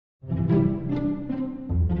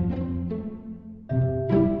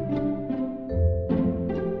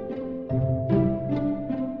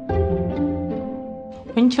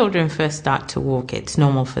children first start to walk, it's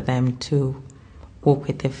normal for them to walk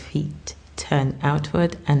with their feet turned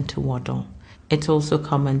outward and to waddle. It's also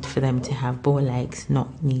common for them to have bow legs,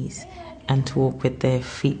 not knees, and to walk with their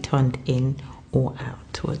feet turned in or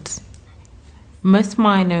outwards. Most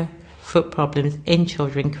minor foot problems in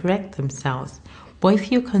children correct themselves, but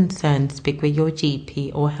if you're concerned, speak with your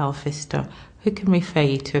GP or health visitor who can refer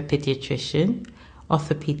you to a pediatrician,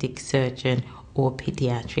 orthopedic surgeon, or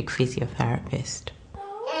pediatric physiotherapist.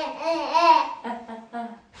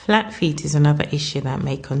 Flat feet is another issue that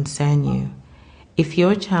may concern you. If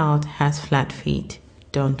your child has flat feet,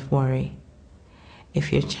 don't worry.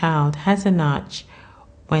 If your child has an arch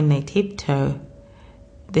when they tiptoe,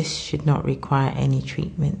 this should not require any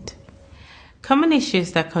treatment. Common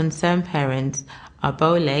issues that concern parents are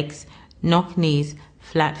bow legs, knock knees,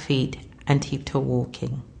 flat feet, and tiptoe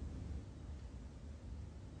walking.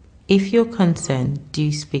 If you're concerned,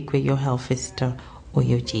 do speak with your health visitor or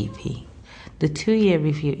your GP. The 2-year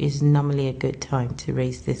review is normally a good time to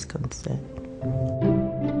raise this concern.